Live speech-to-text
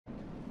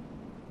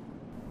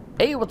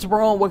Hey, what's up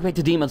everyone, welcome back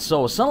to Demon's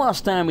Souls. So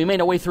last time we made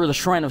our way through the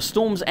Shrine of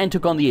Storms and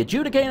took on the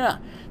Adjudicator.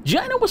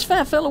 Gino was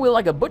fat fella with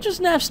like a butcher's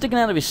knife sticking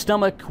out of his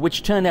stomach,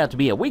 which turned out to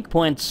be a weak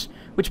point,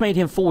 which made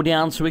him fall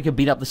down so we could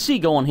beat up the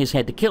seagull on his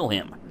head to kill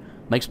him.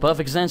 Makes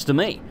perfect sense to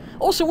me.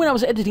 Also, when I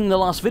was editing the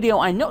last video,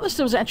 I noticed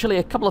there was actually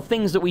a couple of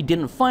things that we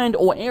didn't find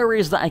or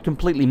areas that I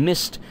completely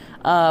missed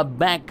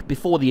back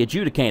before the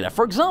Adjudicator.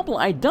 For example,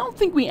 I don't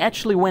think we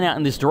actually went out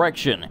in this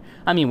direction.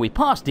 I mean, we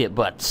passed it,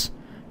 but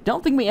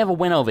don't think we ever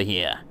went over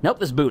here. Nope,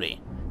 there's booty.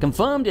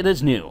 Confirmed it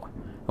is new.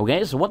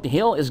 Okay, so what the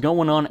hell is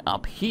going on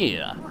up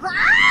here?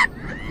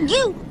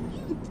 You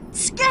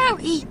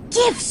scary,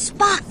 give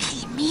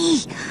Sparkly me.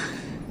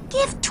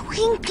 Give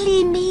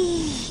Twinkly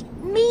me.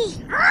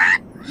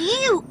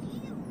 You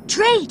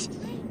trade.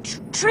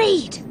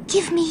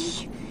 Give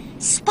me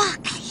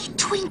Sparkly,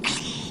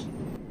 Twinkly.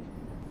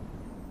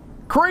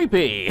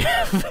 Creepy.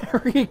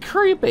 Very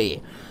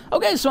creepy.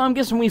 Okay, so I'm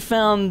guessing we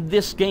found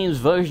this game's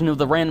version of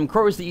the random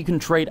crows that you can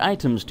trade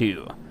items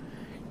to.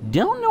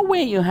 Don't know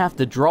where you have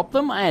to drop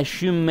them. I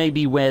assume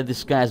maybe where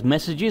this guy's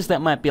message is.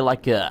 That might be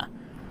like a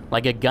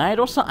guide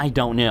or something. I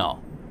don't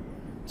know.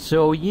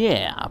 So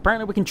yeah,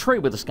 apparently we can trade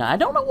with this guy. I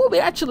don't know what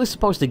we're actually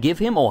supposed to give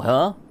him or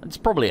her. It's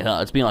probably her,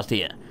 let's be honest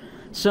here.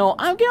 So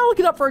I'm gonna look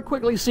it up very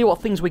quickly, see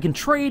what things we can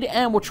trade,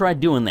 and we'll try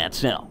doing that.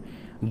 So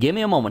give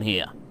me a moment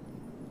here.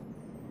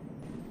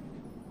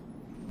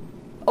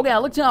 Okay, I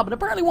looked it up, and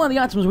apparently one of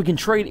the items we can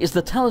trade is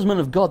the Talisman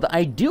of God that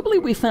I do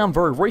believe we found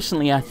very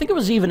recently. I think it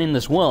was even in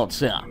this world,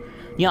 so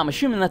yeah, I'm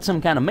assuming that's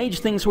some kind of mage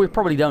thing, so we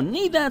probably don't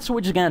need that, so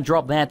we're just gonna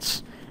drop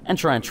that and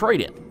try and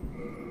trade it.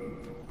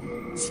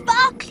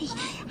 Sparkly,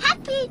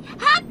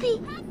 happy.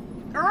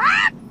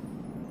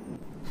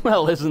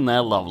 Well, isn't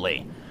that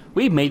lovely?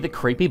 We've made the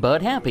creepy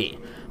bird happy.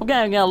 Okay,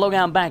 I'm gonna log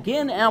out back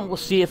in, and we'll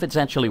see if it's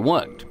actually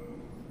worked.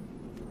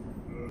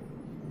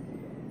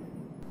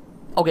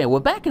 Okay, we're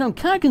back, and I'm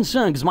kind of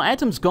concerned because my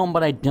item's gone,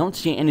 but I don't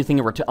see anything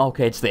in return.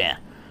 Okay, it's there.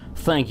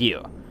 Thank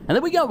you. And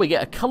there we go, we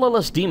get a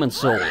colorless demon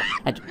soul.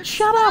 And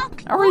shut up!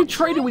 I already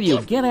traded with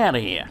you, get out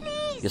of here,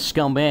 you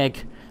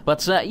scumbag.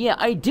 But yeah,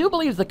 I do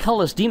believe the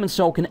colorless demon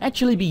soul can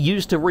actually be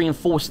used to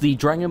reinforce the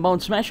Dragon Bone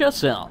Smasher,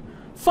 so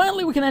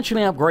finally we can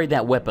actually upgrade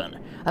that weapon.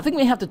 I think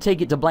we have to take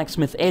it to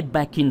Blacksmith Ed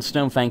back in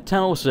Stonefang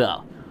Tunnel,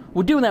 so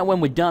we'll do that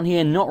when we're done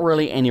here, not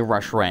really any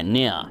rush right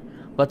now.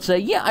 But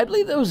yeah, I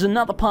believe there was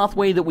another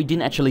pathway that we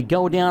didn't actually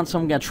go down, so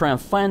I'm going to try and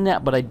find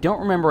that, but I don't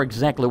remember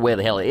exactly where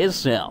the hell it is,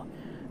 so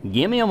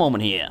give me a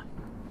moment here.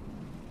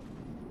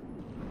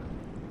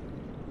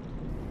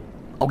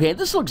 Okay,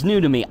 this looks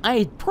new to me.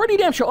 I'm pretty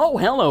damn sure... Oh,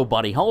 hello,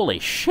 buddy. Holy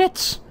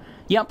shit.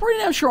 Yeah, I'm pretty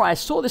damn sure I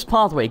saw this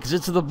pathway, because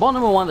it's at the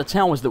bottom of one of the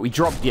towers that we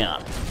dropped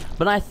down.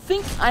 But I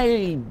think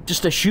I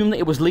just assumed that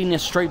it was leading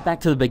us straight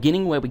back to the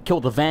beginning where we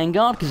killed the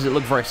Vanguard, because it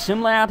looked very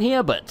similar out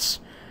here, but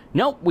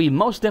nope, we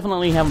most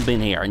definitely haven't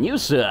been here. And you,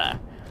 sir,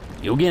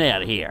 you'll get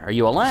out of here. Are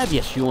you alive?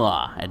 Yes, you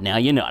are. And now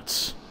you're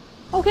nuts.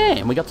 Okay,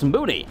 and we got some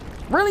booty.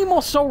 Really,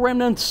 more soul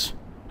remnants?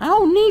 I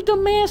don't need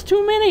them, man. It's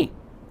too many.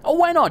 Oh,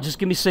 why not? Just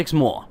give me 6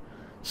 more.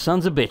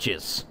 Sons of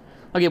bitches.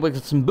 Okay, we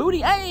got some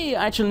booty. Hey,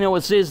 I actually know what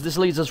this is. This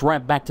leads us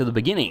right back to the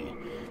beginning.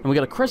 And we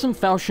got a Crescent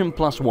Falchion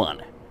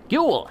 +1.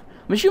 Cool.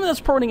 I'm assuming that's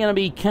probably going to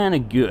be kind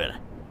of good.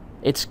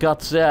 It's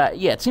got,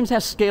 yeah, it seems to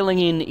have scaling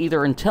in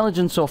either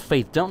intelligence or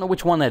faith. Don't know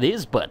which one that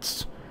is,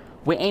 but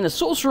we ain't a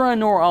sorcerer,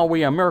 nor are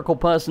we a miracle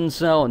person,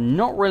 so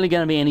not really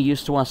going to be any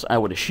use to us, I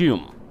would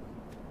assume.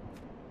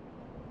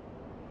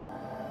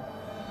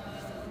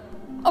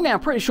 Okay, I'm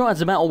pretty sure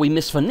that's about all we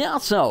missed for now,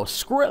 so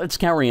screw it, let's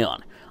carry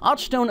on.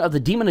 Archstone of the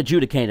Demon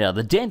Adjudicator.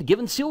 The dead,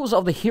 given seals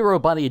of the hero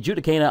by the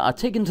Adjudicator, are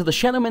taken to the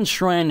Shadowman's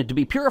Shrine to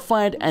be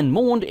purified and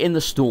mourned in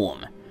the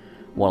storm.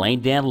 Well,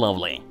 ain't that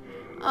lovely.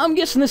 I'm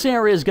guessing this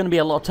area is going to be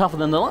a lot tougher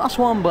than the last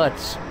one, but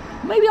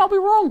maybe I'll be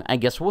wrong. I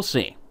guess we'll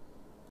see.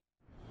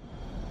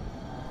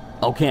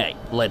 Okay,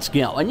 let's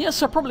go. And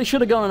yes, I probably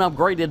should have gone and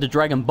upgraded the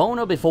Dragon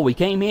Boner before we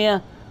came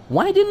here.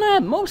 Why didn't I?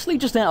 Mostly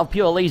just out of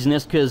pure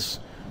laziness,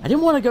 because I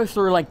didn't want to go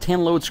through like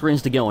 10 load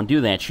screens to go and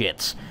do that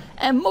shit.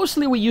 And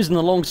mostly we're using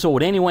the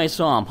longsword anyway,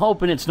 so I'm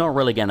hoping it's not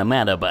really gonna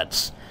matter,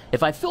 but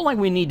if I feel like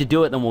we need to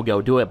do it, then we'll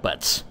go do it,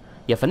 but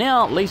yeah, for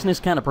now, laziness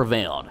kind of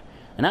prevailed.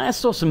 And I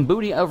saw some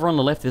booty over on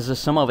the left. Is there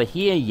some over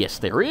here? Yes,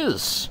 there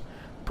is.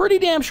 Pretty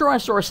damn sure I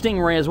saw a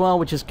stingray as well,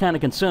 which is kind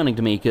of concerning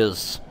to me,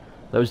 because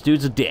those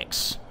dudes are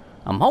dicks.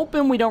 I'm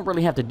hoping we don't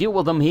really have to deal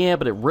with them here,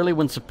 but it really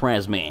wouldn't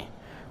surprise me.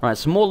 Alright,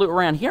 some more loot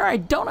around here. I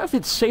don't know if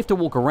it's safe to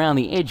walk around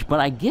the edge,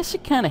 but I guess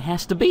it kind of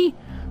has to be,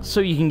 so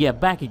you can get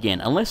back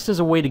again, unless there's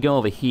a way to go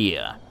over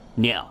here.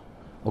 No.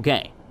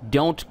 Okay,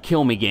 don't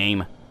kill me,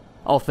 game.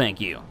 Oh,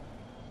 thank you.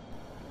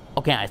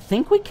 Okay, I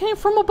think we came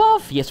from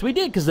above. Yes, we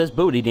did, because there's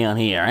booty down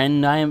here,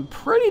 and I'm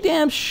pretty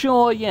damn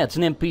sure, yeah, it's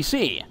an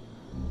NPC.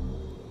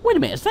 Wait a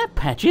minute, is that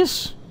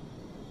Patches?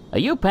 Are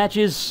you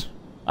Patches?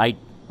 I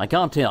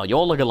can't tell, you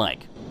all look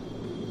alike.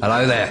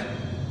 Hello there.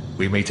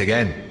 We meet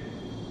again.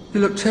 You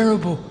look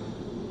terrible.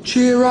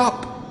 Cheer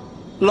up.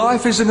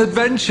 Life is an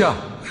adventure.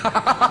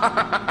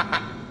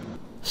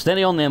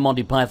 Steady on there,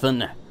 Monty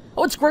Python.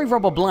 Oh, it's Grave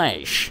Robber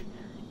Blash.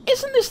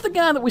 isn't this the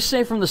guy that we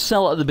saved from the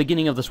cell at the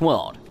beginning of this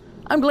world?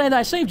 I'm glad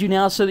I saved you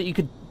now so that you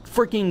could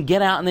freaking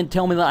get out and then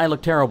tell me that I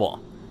look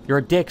terrible. You're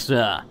a dick,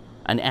 sir.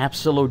 An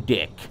absolute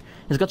dick.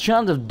 He's got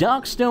shards of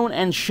Darkstone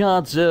and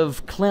shards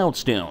of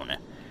Cloudstone.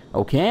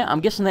 Okay,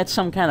 I'm guessing that's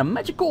some kind of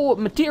magical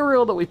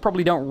material that we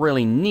probably don't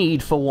really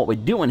need for what we're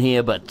doing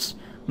here, but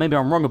maybe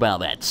I'm wrong about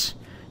that.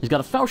 He's got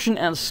a falchion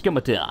and a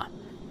scimitar.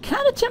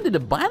 Kinda tempted to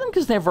buy them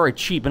because they're very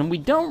cheap, and we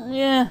don't,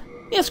 yeah,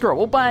 screw it,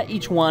 we'll buy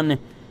each one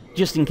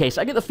just in case.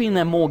 I get the feeling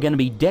they're more going to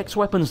be dex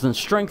weapons than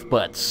strength,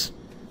 but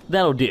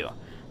that'll do.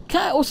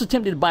 Kinda also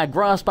tempted to buy a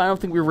grasp, but I don't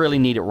think we really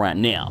need it right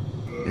now.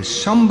 There's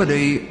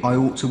somebody I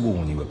ought to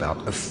warn you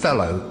about, a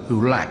fellow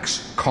who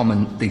lacks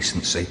common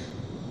decency.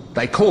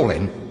 They call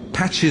him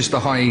Patches the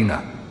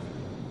Hyena,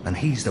 and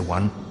he's the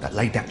one that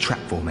laid that trap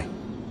for me.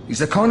 He's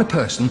the kind of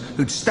person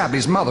who'd stab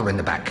his mother in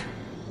the back.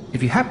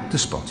 If you happen to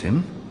spot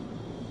him,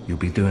 you'll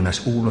be doing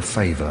us all a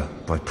favour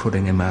by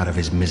putting him out of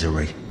his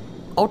misery.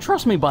 Oh,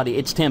 trust me, buddy,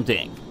 it's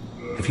tempting.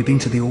 Have you been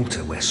to the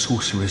altar where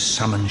sorcerers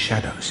summon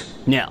shadows?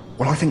 No.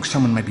 Well, I think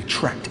someone may be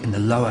trapped in the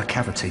lower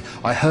cavity.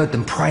 I heard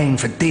them praying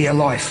for dear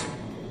life.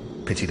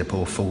 Pity the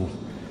poor fool.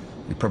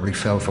 He probably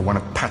fell for one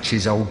of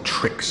Patch's old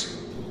tricks.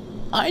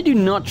 I do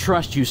not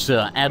trust you,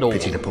 sir, at all.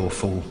 Pity the poor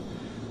fool.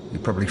 He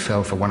probably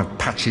fell for one of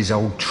Patch's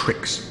old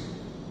tricks.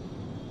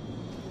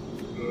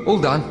 All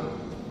done.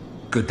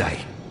 Good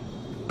day.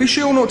 Be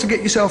sure not to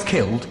get yourself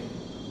killed.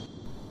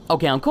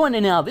 Okay, I'm calling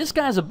it now. This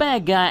guy's a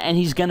bad guy, and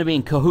he's gonna be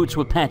in cahoots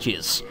with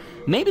Patches.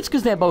 Maybe it's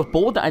because they're both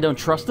bored that I don't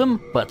trust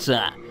them, but,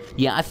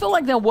 yeah, I feel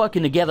like they're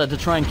working together to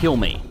try and kill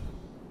me.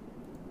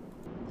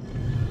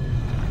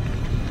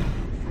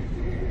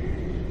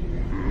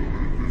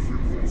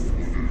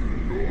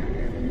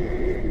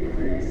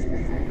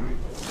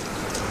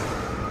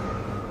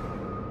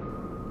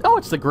 Oh,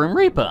 it's the Grim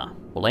Reaper.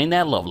 Well, ain't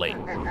that lovely?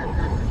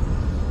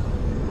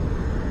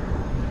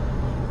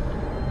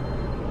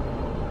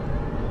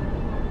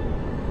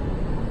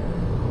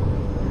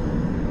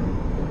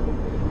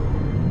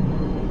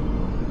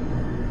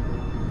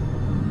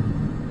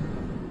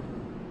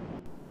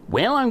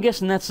 Well, I'm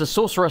guessing that's the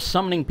sorcerer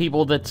summoning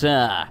people that,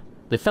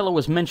 the fellow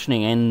was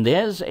mentioning, and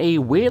there's a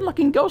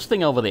weird-looking ghost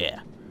thing over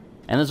there.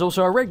 And there's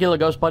also a regular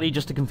ghost buddy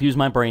just to confuse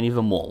my brain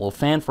even more. Well,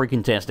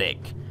 fan-freaking-tastic.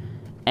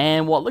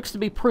 And what looks to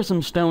be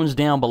prism stones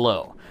down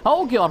below.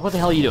 Oh god, what the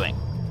hell are you doing?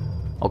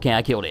 Okay,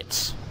 I killed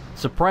it.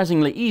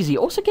 Surprisingly easy.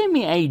 Also gave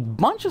me a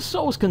bunch of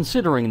souls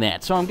considering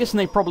that, so I'm guessing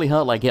they probably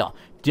hurt like hell.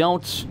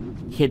 Don't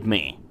hit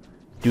me.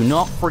 Do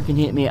not freaking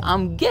hit me.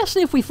 I'm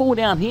guessing if we fall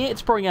down here,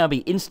 it's probably gonna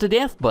be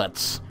insta-death,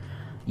 but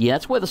yeah,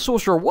 that's where the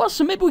sorcerer was,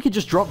 so maybe we could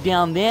just drop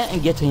down there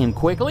and get to him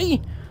quickly.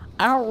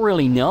 I don't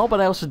really know, but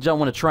I also don't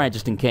want to try it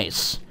just in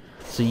case.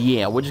 So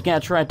yeah, we're just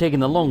gonna try taking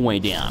the long way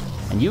down.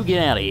 And you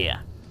get out of here.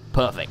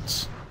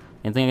 Perfect.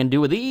 Anything I can do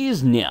with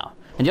these? No.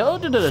 And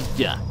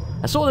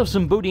I saw there was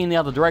some booty in the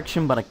other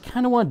direction, but I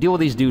kind of want to deal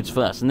with these dudes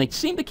first, and they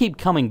seem to keep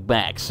coming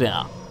back,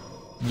 so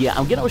yeah,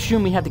 I'm gonna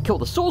assume we have to kill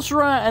the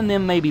sorcerer, and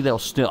then maybe they'll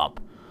stop.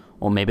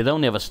 Or maybe they'll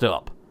never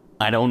stop.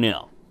 I don't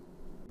know.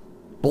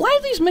 But why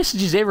are these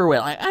messages everywhere?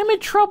 Like, I'm in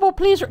trouble,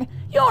 please.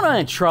 You're not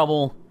in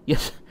trouble.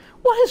 Yes.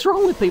 What is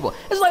wrong with people?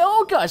 It's like,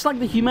 oh god, it's like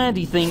the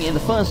humanity thing in the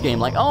first game.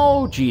 Like,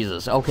 oh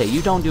Jesus, okay,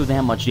 you don't do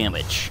that much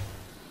damage.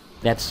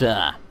 That's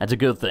a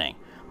good thing.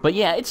 But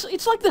yeah, it's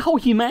like the whole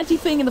humanity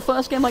thing in the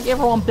first game, like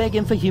everyone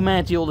begging for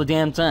humanity all the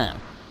damn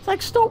time. It's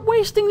like, stop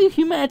wasting the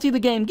humanity the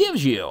game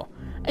gives you,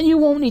 and you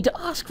won't need to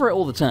ask for it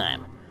all the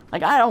time.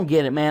 Like, I don't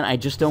get it, man, I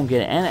just don't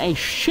get it. And a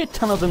shit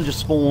ton of them just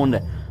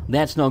spawned.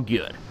 That's not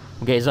good.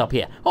 Okay, it's up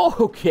here. Oh,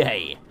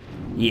 okay.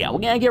 Yeah, we're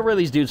gonna get rid of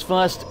these dudes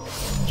first,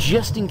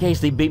 just in case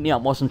they beat me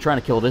up whilst I'm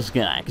trying to kill this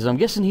guy, because I'm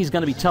guessing he's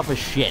gonna be tough as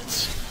shit.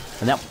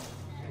 And that...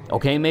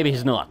 okay, maybe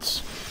he's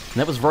not.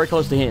 And that was very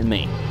close to hitting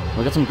me.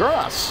 We got some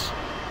grass.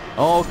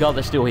 Oh god,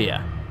 they're still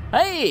here.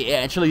 Hey,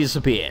 it actually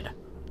disappeared.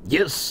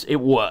 Yes, it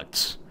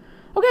worked.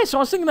 Okay, so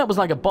I was thinking that was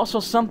like a boss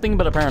or something,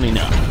 but apparently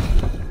not.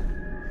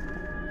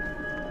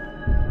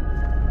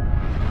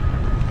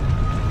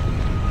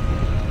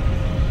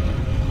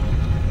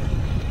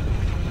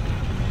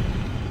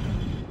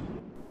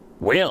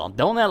 Well,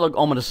 don't that look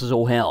ominous as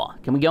all hell?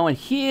 Can we go in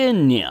here?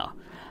 No.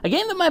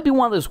 Again, that might be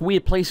one of those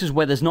weird places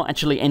where there's not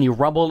actually any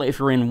rubble if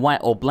you're in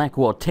white or black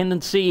world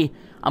tendency.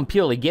 I'm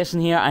purely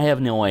guessing here, I have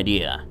no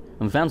idea.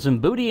 And found some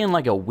booty in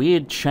like a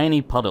weird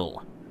shiny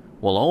puddle.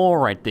 Well,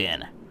 alright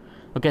then.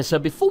 Okay, so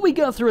before we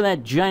go through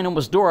that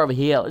ginormous door over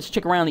here, let's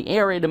check around the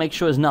area to make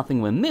sure there's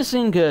nothing we're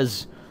missing,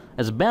 because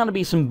there's bound to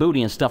be some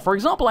booty and stuff. For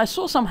example, I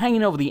saw some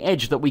hanging over the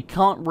edge that we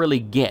can't really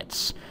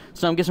get.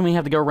 So I'm guessing we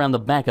have to go around the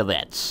back of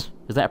that.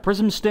 Is that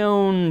prism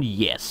stone?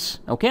 Yes.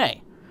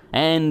 Okay.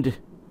 And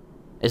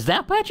is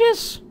that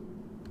Patches?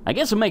 I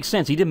guess it makes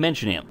sense. He did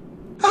mention him.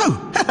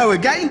 Oh, hello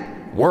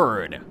again.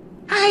 Word.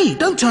 Hey,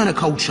 don't turn a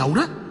cold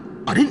shoulder.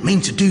 I didn't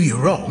mean to do you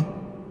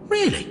wrong.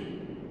 Really?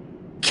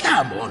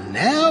 Come on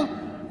now.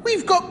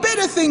 We've got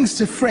better things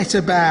to fret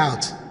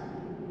about.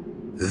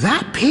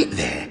 That pit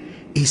there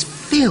is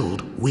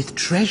filled with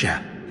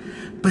treasure.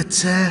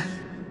 But, I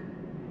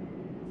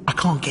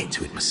can't get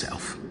to it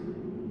myself.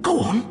 Go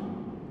on.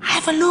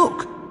 Have a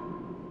look.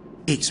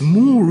 It's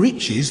more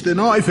riches than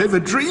I've ever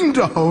dreamed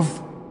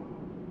of.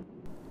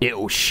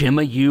 It'll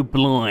shimmer you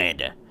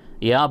blind.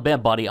 Yeah, I'll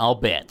bet, buddy, I'll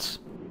bet.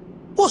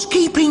 What's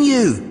keeping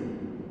you?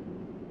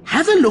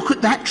 Have a look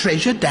at that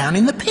treasure down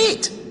in the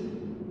pit.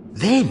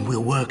 Then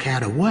we'll work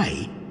out a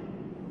way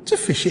to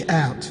fish it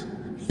out.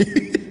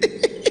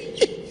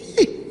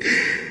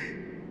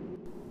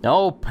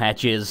 Oh,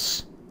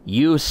 Patches,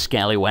 you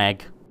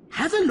scallywag.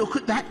 Have a look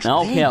at that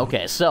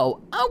Okay,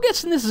 so I'm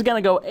guessing this is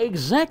gonna go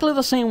exactly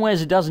the same way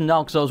as it does in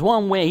Dark Souls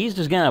 1, where he's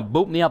just gonna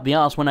boot me up the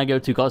arse when I go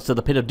too close to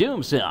the Pit of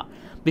Doom, so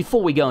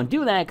before we go and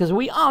do that, because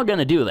we are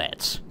gonna do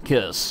that,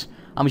 because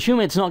I'm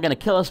assuming it's not gonna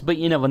kill us, but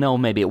you never know,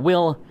 maybe it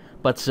will,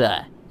 but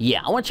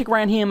yeah, I want to check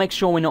around here, make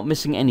sure we're not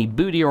missing any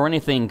booty or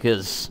anything,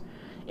 because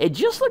it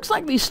just looks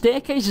like these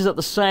staircases at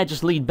the side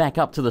just lead back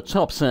up to the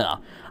top, so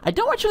I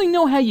don't actually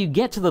know how you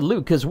get to the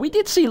loot, because we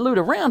did see loot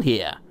around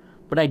here,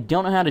 but I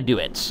don't know how to do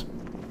it.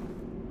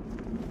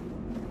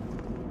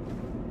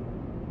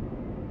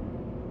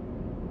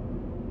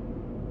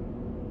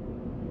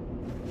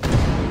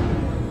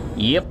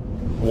 Yep,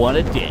 what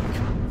a dick.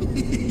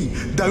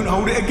 Don't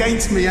hold it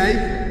against me,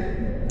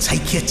 eh?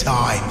 Take your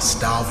time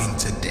starving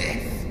to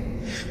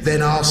death.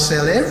 Then I'll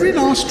sell every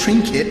last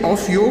trinket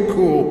off your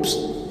corpse.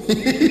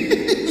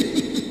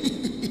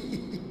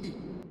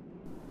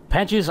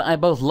 Patches, I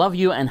both love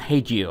you and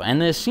hate you, and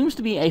there seems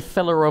to be a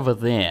fella over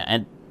there,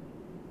 and...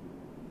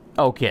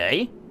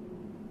 Okay.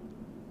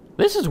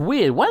 This is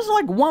weird. Why is there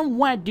like one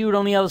white dude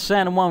on the other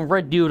side and one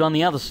red dude on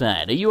the other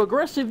side? Are you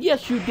aggressive?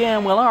 Yes, you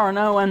damn well are,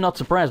 no, I'm not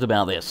surprised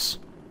about this.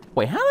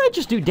 Wait, how did I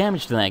just do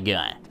damage to that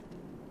guy?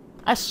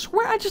 I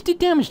swear I just did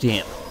damage to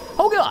him.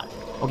 Oh god!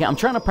 Okay, I'm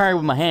trying to parry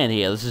with my hand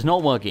here. This is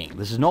not working.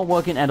 This is not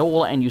working at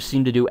all, and you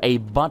seem to do a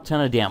butt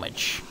ton of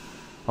damage.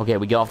 Okay,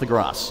 we go off the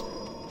grass.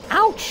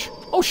 Ouch!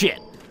 Oh shit!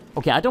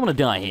 Okay, I don't want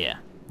to die here.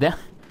 That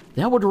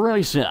would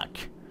really suck.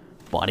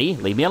 Buddy,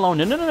 leave me alone.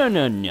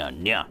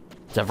 No.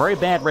 It's a very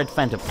bad red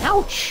phantom.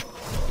 Ouch!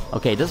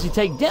 Okay, does he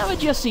take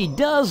damage? Yes, he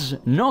does.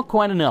 Not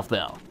quite enough,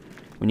 though.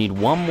 We need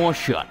one more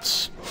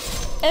shot.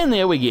 And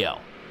there we go.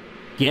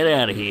 Get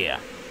out of here.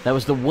 That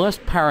was the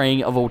worst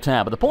parrying of all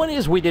time, but the point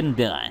is we didn't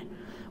die.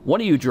 What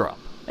do you drop?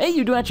 Hey,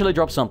 you do actually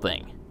drop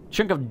something.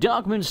 Chunk of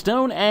Dark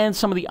Moonstone and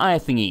some of the eye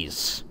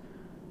thingies.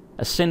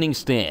 Ascending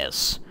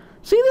stairs.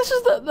 See, this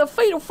is the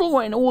fatal flaw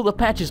in all the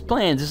Patches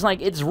plans. It's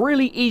like, it's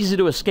really easy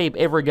to escape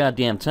every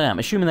goddamn time,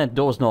 assuming that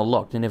door's not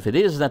locked, and if it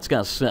is, that's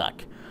gonna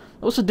suck.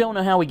 I also don't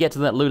know how we get to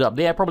that loot up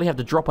there. I probably have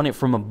to drop on it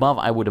from above,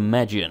 I would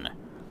imagine. Are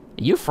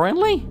you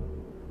friendly?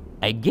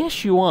 I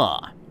guess you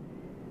are.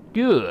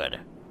 Good.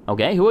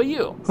 Okay, who are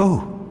you?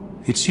 Oh,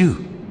 it's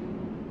you.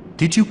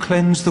 Did you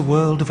cleanse the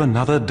world of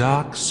another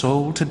dark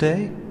soul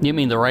today? You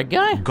mean the right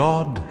guy?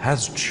 God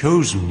has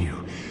chosen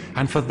you,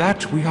 and for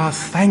that we are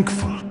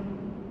thankful.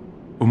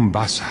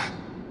 Umbasa.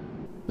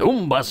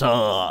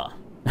 Umbasa!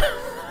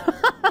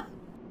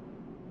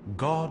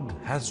 God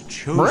has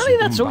chosen Really?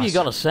 That's Umbasa. all you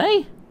gotta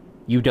say?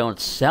 You don't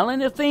sell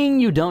anything?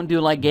 You don't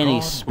do like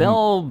any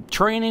spell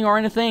training or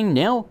anything?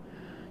 No?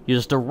 You're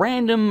just a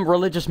random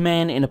religious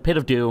man in a pit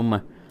of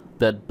doom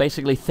that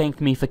basically thanked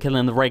me for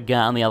killing the red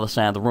guy on the other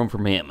side of the room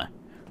from him.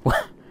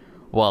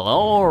 Well,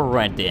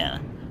 alright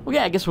then. Okay,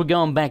 I guess we're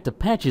going back to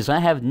Patches. I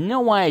have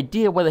no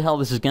idea where the hell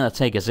this is gonna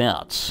take us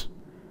out.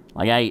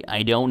 Like,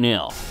 I don't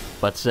know.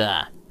 But,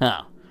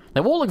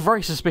 they all look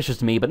very suspicious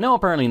to me, but no,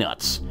 apparently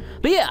not.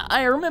 But yeah,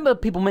 I remember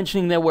people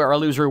mentioning there were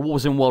illusory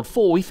walls in World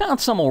 4. We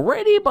found some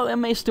already, but there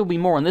may still be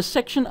more in this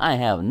section. I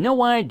have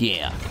no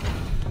idea.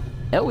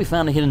 Oh, we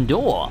found a hidden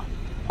door.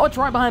 Oh, it's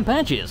right behind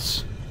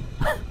Patches.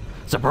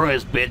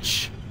 Surprise,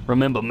 bitch.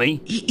 Remember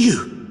me?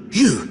 You.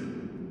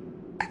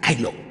 Hey,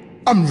 look,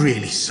 I'm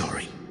really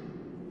sorry.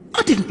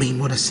 I didn't mean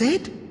what I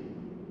said.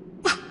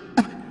 Well,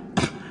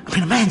 I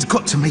mean, a man's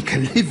got to make a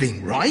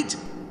living, right?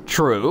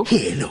 True.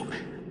 Here, look.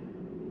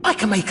 I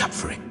can make up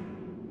for it.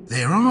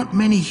 There aren't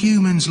many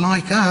humans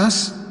like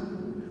us.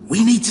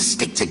 We need to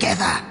stick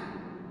together.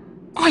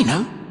 I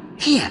know.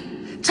 Here,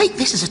 take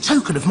this as a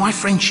token of my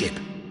friendship.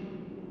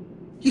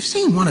 You've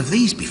seen one of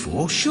these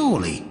before,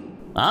 surely.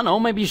 I don't know,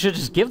 maybe you should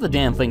just give the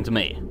damn thing to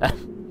me.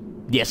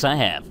 Yes, I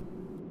have.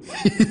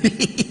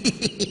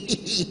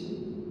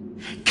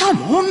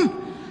 Come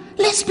on,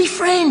 let's be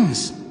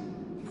friends.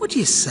 What do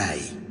you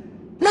say?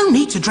 No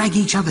need to drag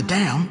each other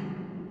down.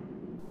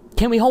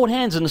 Can we hold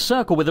hands in a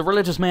circle with the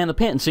religious man in the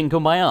pit and sing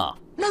Kumbaya?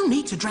 No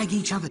need to drag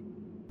each other.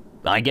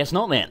 I guess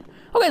not then.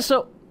 Okay,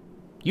 so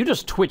you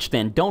just twitch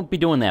then. Don't be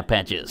doing that,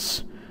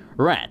 Patches.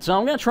 Right, so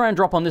I'm gonna try and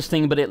drop on this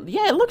thing, but it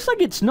looks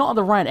like it's not at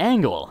the right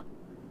angle.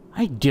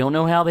 I don't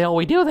know how the hell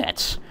we do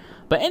that.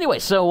 But anyway,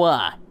 so,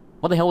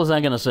 what the hell was I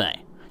gonna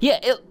say?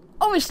 Yeah,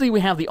 obviously we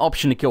have the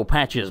option to kill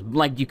Patches,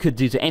 like you could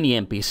do to any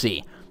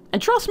NPC.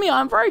 And trust me,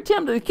 I'm very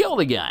tempted to kill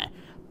the guy.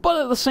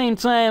 But at the same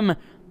time,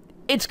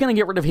 it's gonna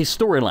get rid of his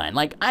storyline.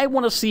 Like, I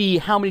want to see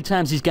how many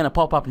times he's gonna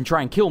pop up and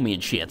try and kill me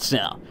and shit,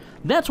 so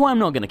that's why I'm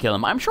not gonna kill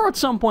him. I'm sure at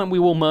some point we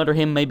will murder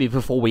him, maybe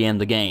before we end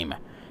the game.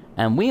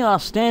 And we are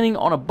standing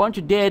on a bunch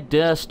of dead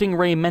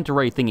stingray manta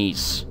ray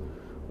thingies.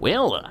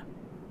 Well,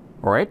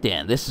 Alright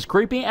then, this is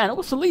creepy, and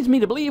also leads me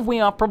to believe we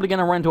are probably going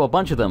to run into a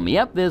bunch of them.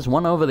 Yep, there's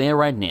one over there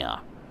right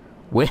now.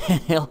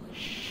 Well,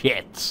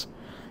 shit.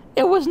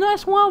 It was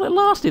nice while it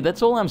lasted,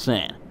 that's all I'm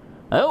saying.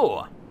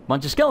 Oh,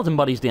 bunch of skeleton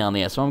buddies down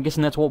there, so I'm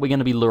guessing that's what we're going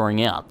to be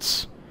luring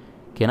out.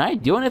 Can I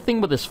do anything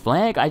with this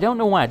flag? I don't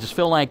know why, I just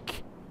feel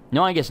like...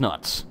 No, I guess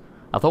not.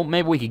 I thought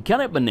maybe we could cut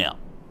it, but no.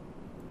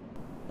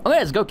 Okay,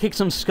 let's go kick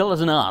some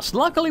skeleton ass.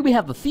 Luckily, we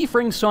have the thief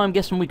ring, so I'm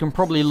guessing we can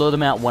probably lure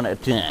them out one at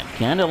a time.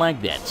 Kinda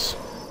like that.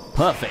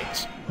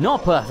 Perfect.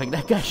 Not perfect,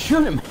 that guy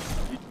shot him.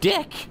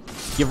 Dick!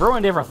 You've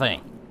ruined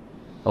everything.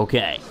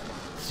 Okay.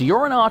 So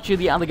you're an archer,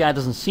 the other guy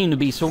doesn't seem to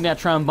be, so we're gonna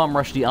try and bum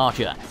rush the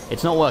archer.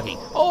 It's not working.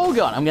 Oh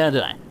god, I'm gonna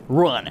die.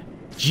 Run.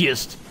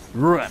 Just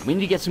run. We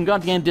need to get some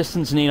goddamn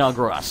distance and eat our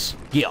grass.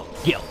 Gil.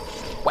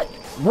 What?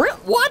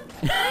 What?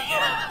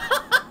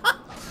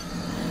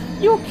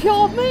 You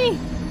killed me?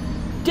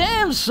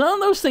 Damn, son,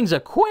 those things are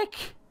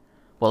quick.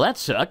 Well, that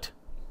sucked.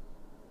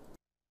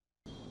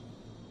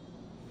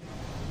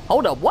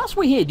 Hold up, whilst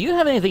we're here, do you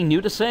have anything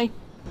new to say?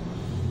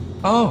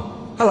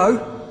 Oh,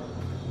 hello.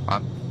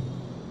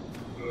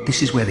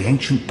 This is where the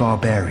ancient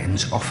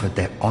barbarians offered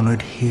their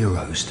honoured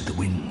heroes to the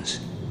winds.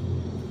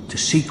 To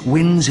seek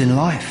winds in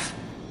life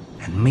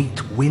and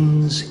meet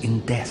winds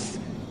in death.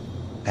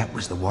 That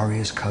was the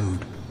warrior's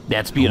code.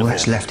 That's beautiful. All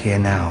that's left here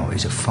now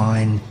is a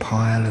fine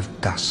pile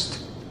of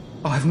dust.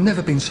 I've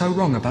never been so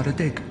wrong about a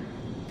dig.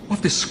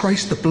 I've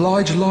disgraced the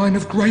Blige line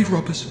of grave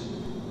robbers.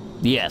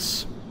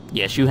 Yes.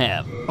 Yes, you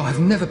have. I've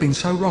never been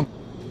so wrong.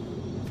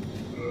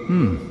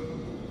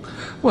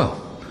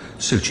 Well,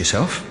 suit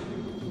yourself.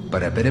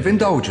 But a bit of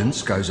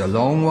indulgence goes a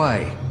long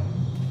way.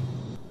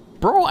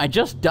 Bro, I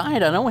just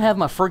died. I don't have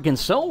my friggin'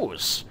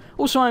 souls.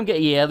 Also, I'm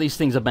getting... Yeah, these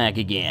things are back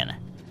again.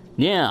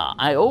 Yeah,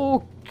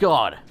 oh,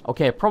 God.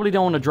 Okay, I probably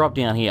don't want to drop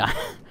down here.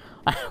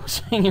 I was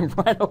hanging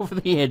right over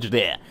the edge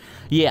there.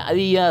 Yeah,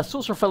 the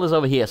sorcerer fella's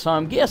over here, so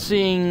I'm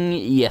guessing...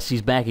 Yes,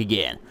 he's back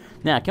again.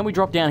 Now, can we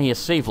drop down here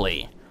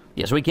safely?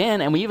 Yes, we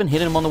can, and we even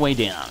hit him on the way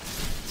down.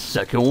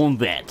 Suck on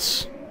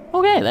that.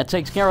 Okay, that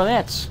takes care of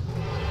that.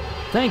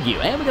 Thank you,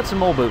 and we got some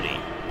more booty.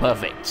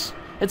 Perfect.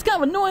 It's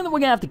kind of annoying that we're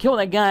gonna have to kill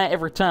that guy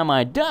every time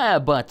I die,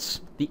 but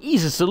the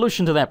easiest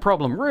solution to that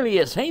problem really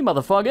is, hey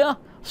motherfucker,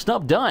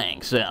 stop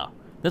dying. So,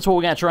 that's what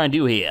we're gonna try and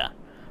do here.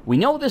 We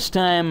know this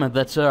time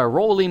that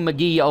Rolling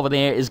McGee over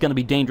there is gonna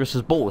be dangerous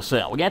as bull,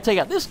 so we're gonna take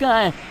out this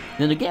guy,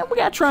 then again we're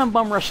gonna try and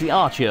bum rush the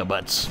archer,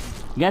 but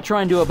we gotta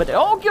try and do a better...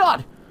 Oh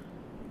god!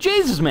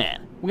 Jesus,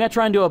 man! We're gonna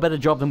try and do a better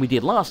job than we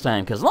did last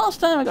time, because last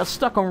time I got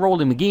stuck on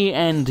Rolling McGee,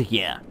 and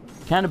yeah,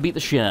 kinda beat the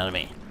shit out of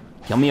me.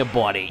 Kill me a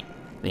body.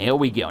 There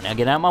we go. Now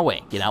get out of my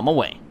way. Get out of my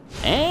way.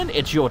 And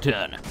it's your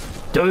turn.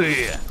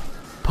 Duh.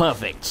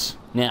 Perfect.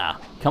 Now,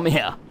 come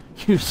here.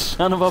 You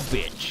son of a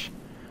bitch.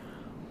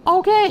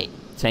 Okay.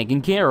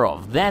 Taken care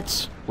of.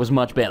 That was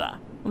much better.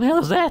 What the hell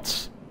is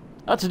that?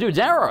 That's a dude's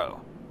arrow.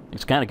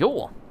 It's kind of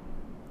cool.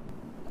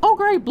 Oh,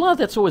 great blood.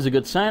 That's always a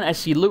good sign. I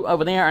see loot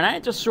over there, and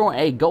I just saw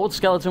a gold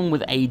skeleton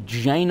with a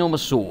ginormous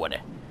sword.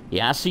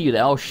 Yeah, I see you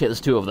there. Oh, shit.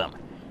 There's two of them.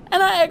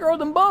 And I aggroed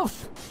them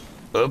both.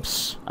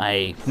 Oops,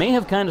 I may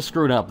have kind of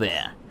screwed up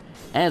there.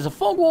 As a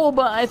fog wall,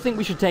 but I think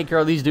we should take care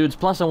of these dudes,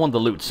 plus I want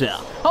the loot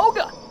cell. Oh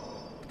god!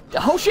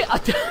 Oh shit!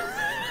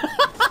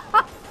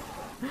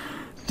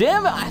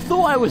 Damn it, I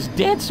thought I was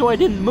dead so I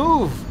didn't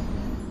move.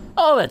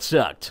 Oh, that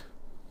sucked.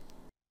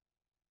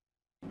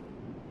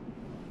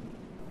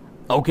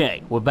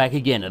 Okay, we're back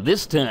again, and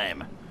this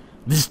time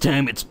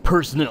it's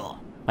personal.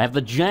 I have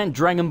the giant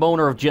dragon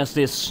boner of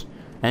justice,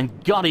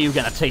 and god are you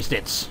gonna taste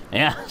it.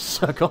 Yeah,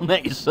 suck on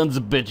that, you sons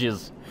of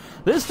bitches.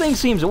 This thing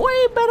seems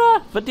way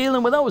better for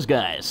dealing with those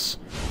guys.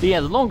 But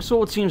yeah, the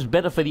longsword seems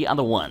better for the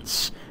other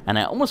ones. And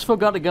I almost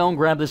forgot to go and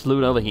grab this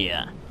loot over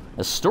here.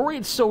 A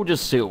storied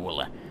soldier's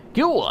soul.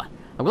 Cool.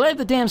 I'm glad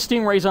the damn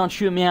stingrays aren't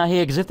shooting me out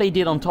here, because if they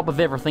did on top of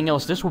everything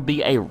else, this would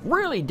be a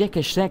really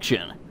dickish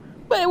section.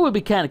 But it would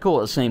be kind of cool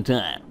at the same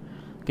time.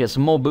 Get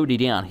some more booty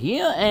down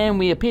here, and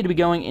we appear to be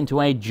going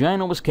into a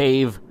ginormous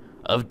cave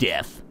of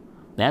death.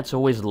 That's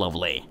always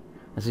lovely.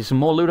 I see some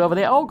more loot over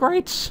there. Oh,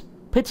 great.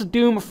 Pits of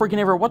Doom are freaking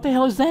everywhere. What the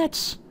hell is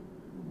that?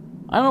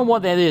 I don't know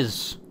what that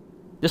is.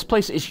 This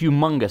place is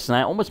humongous, and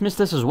I almost missed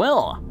this as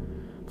well.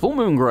 Full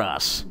moon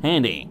grass.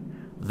 Handy.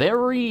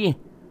 Very,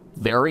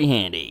 very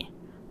handy.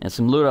 And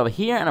some loot over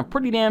here, and I'm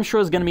pretty damn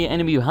sure there's going to be an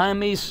enemy behind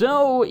me,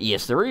 so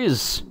yes, there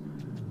is.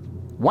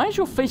 Why is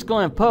your face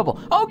glowing purple?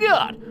 Oh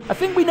god! I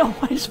think we know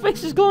why his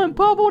face is glowing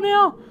purple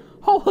now.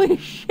 Holy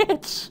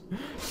shit!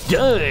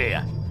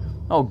 Duh!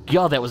 Oh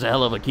god, that was a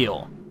hell of a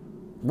kill.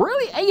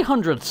 Really?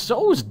 800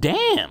 souls?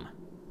 Damn!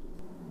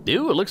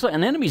 Dude, it looks like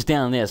an enemy's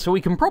down there, so we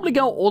can probably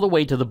go all the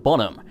way to the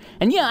bottom.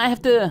 And yeah, I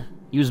have to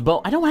use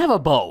bow. I don't have a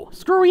bow.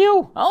 Screw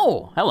you.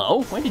 Oh,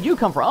 hello. Where did you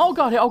come from? Oh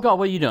god, what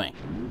are you doing?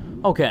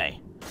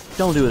 Okay,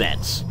 don't do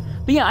that.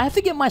 But yeah, I have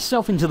to get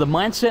myself into the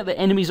mindset that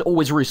enemies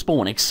always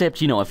respawn,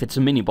 except, you know, if it's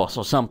a mini-boss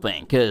or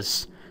something.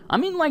 Because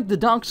I'm in, like, the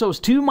Dark Souls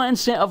 2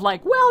 mindset of,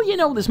 like, well, you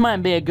know, this might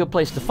be a good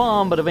place to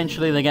farm, but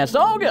eventually they're gonna...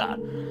 Oh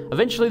god!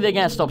 Eventually they're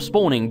gonna stop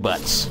spawning,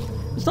 but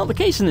it's not the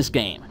case in this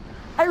game.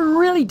 I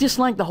really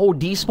dislike the whole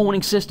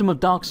despawning system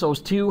of Dark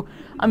Souls 2.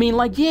 I mean,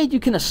 like, yeah,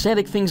 you can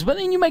aesthetic things, but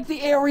then you make the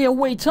area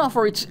way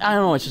tougher. It's, I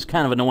don't know, it's just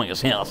kind of annoying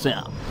as hell, so.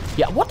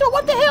 Yeah, what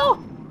the hell?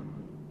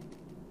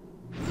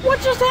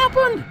 What just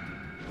happened?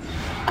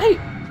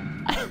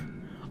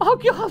 Oh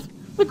god,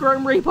 the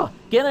Grim Reaper,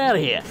 get out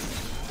of here.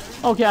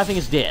 Okay, I think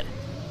it's dead.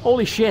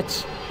 Holy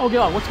shit. Oh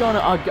god, what's going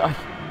on? Oh god.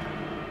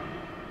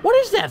 What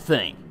is that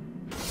thing?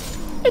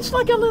 It's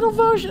like a little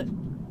version.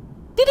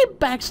 Did it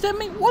backstab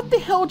me? What the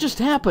hell just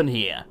happened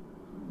here?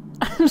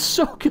 I'm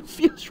so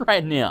confused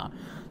right now.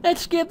 That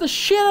scared the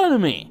shit out of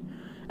me.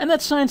 And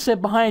that sign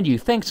said behind you,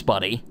 thanks,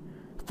 buddy.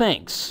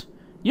 Thanks.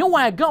 You know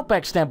why I got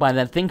backstabbed by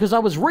that thing? Because I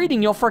was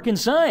reading your frickin'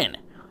 sign.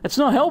 It's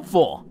not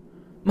helpful.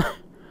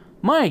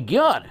 My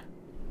god.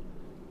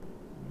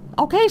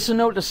 Okay, so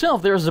note to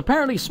self, there's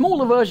apparently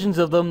smaller versions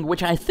of them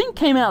which I think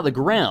came out of the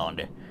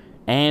ground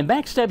and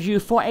backstabs you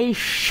for a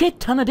shit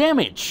ton of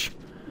damage.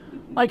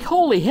 Like,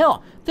 holy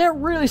hell, that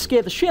really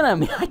scared the shit out of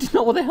me. I didn't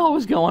know what the hell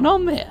was going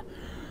on there.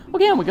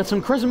 Okay, and we got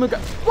some charisma.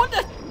 What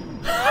the?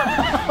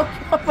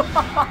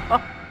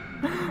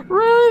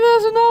 Really,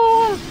 there's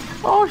another one?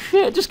 Oh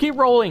shit, just keep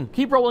rolling.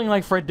 Keep rolling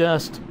like Fred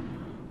Durst.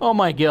 Oh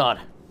my god.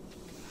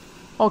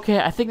 Okay,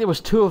 I think there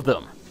was 2 of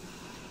them.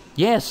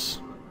 Yes.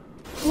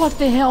 What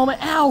the hell, man?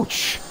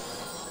 Ouch!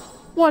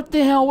 What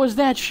the hell was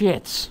that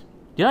shit?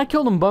 Did I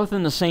kill them both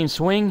in the same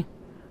swing?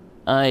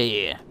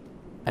 Yeah.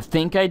 I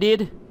think I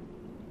did.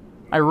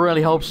 I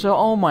really hope so.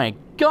 Oh my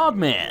god,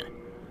 man.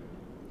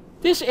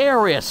 This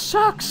area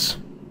sucks.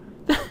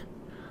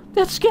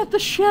 That scared the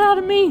shit out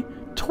of me.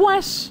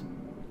 Twice.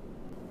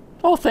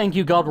 Oh, thank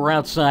you, God, we're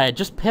outside.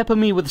 Just pepper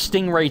me with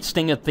stingray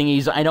stinger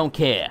thingies. I don't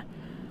care.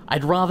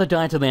 I'd rather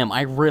die to them.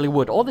 I really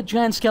would. Or the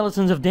giant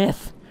skeletons of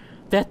death.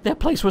 That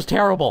place was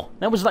terrible.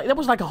 That was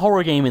like a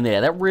horror game in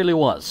there. That really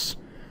was.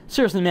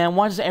 Seriously, man,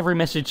 why does every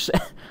message say,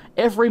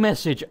 every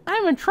message,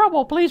 I'm in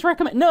trouble, please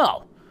recommend?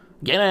 No!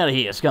 Get out of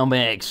here,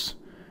 scumbags.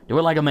 Do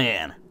it like a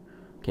man.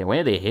 Okay,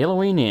 where the hell are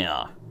we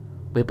now?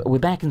 We're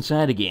back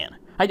inside again.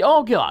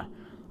 Oh god.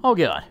 Oh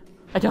god.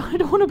 I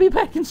don't want to be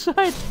back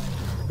inside.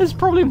 There's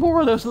probably more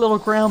of those little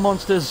ground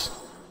monsters.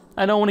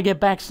 I don't want to get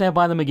backstabbed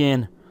by them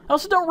again. I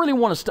also don't really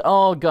want to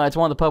oh god, it's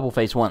one of the purple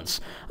face ones.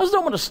 I also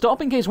don't want to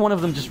stop in case one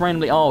of them just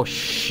randomly, oh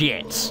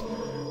shit.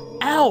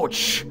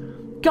 Ouch.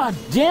 God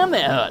damn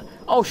that hurt.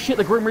 Oh shit,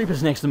 the Grim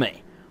Reaper's next to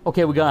me.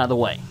 Okay, we got out of the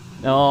way.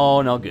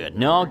 Oh, not good,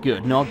 not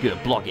good, not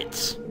good. Block it.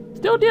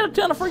 Still did a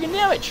ton of freaking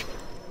damage.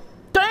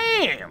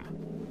 Damn!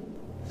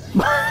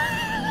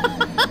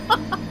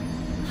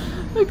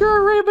 The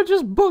Grim Reaper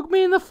just booked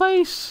me in the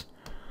face.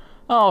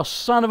 Oh,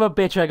 son of a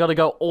bitch, I gotta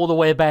go all the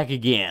way back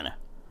again.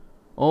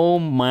 Oh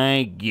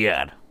my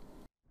god.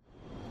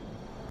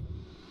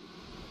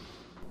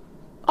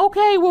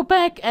 Okay, we're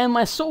back, and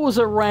my souls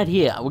are right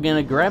here. We're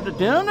gonna grab the...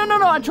 No,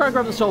 I try to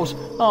grab the souls.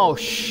 Oh,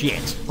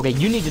 shit. Okay,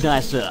 you need to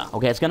die, sir.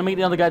 Okay, it's gonna make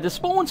the other guy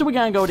despawn, so we're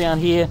gonna go down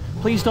here.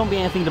 Please don't be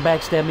anything to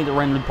backstab me that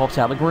randomly pops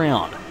out of the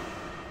ground.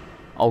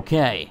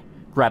 Okay,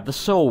 grab the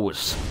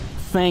souls.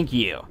 Thank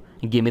you.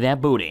 And give me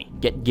that booty.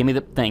 Give me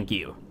the... Thank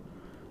you.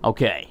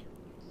 Okay.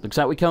 Looks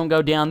like we can't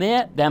go down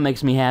there. That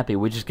makes me happy.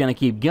 We're just gonna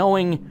keep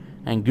going,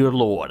 and good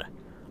lord.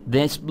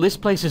 This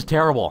place is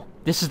terrible.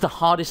 This is the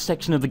hardest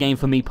section of the game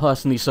for me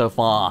personally so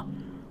far.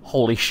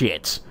 Holy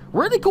shit.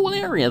 Really cool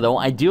area though,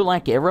 I do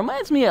like it. It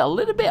reminds me a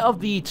little bit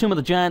of the Tomb of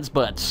the Giants,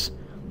 but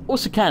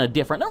also kind of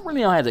different. I don't really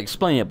know how to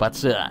explain it,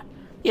 but yeah,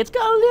 it's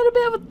got a little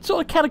bit of a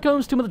sort of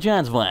Catacombs Tomb of the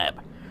Giants vibe.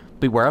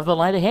 Beware of the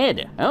light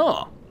ahead.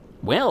 Oh,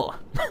 well.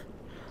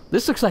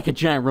 This looks like a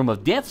giant room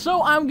of death,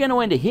 so I'm going to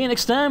end it here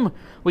next time.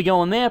 We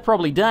go in there,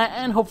 probably die,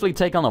 and hopefully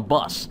take on a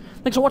boss.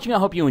 Thanks for watching, I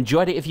hope you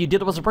enjoyed it. If you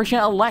did, it was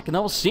appreciated a like, and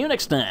I will see you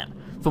next time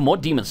for more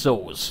Demon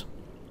Souls.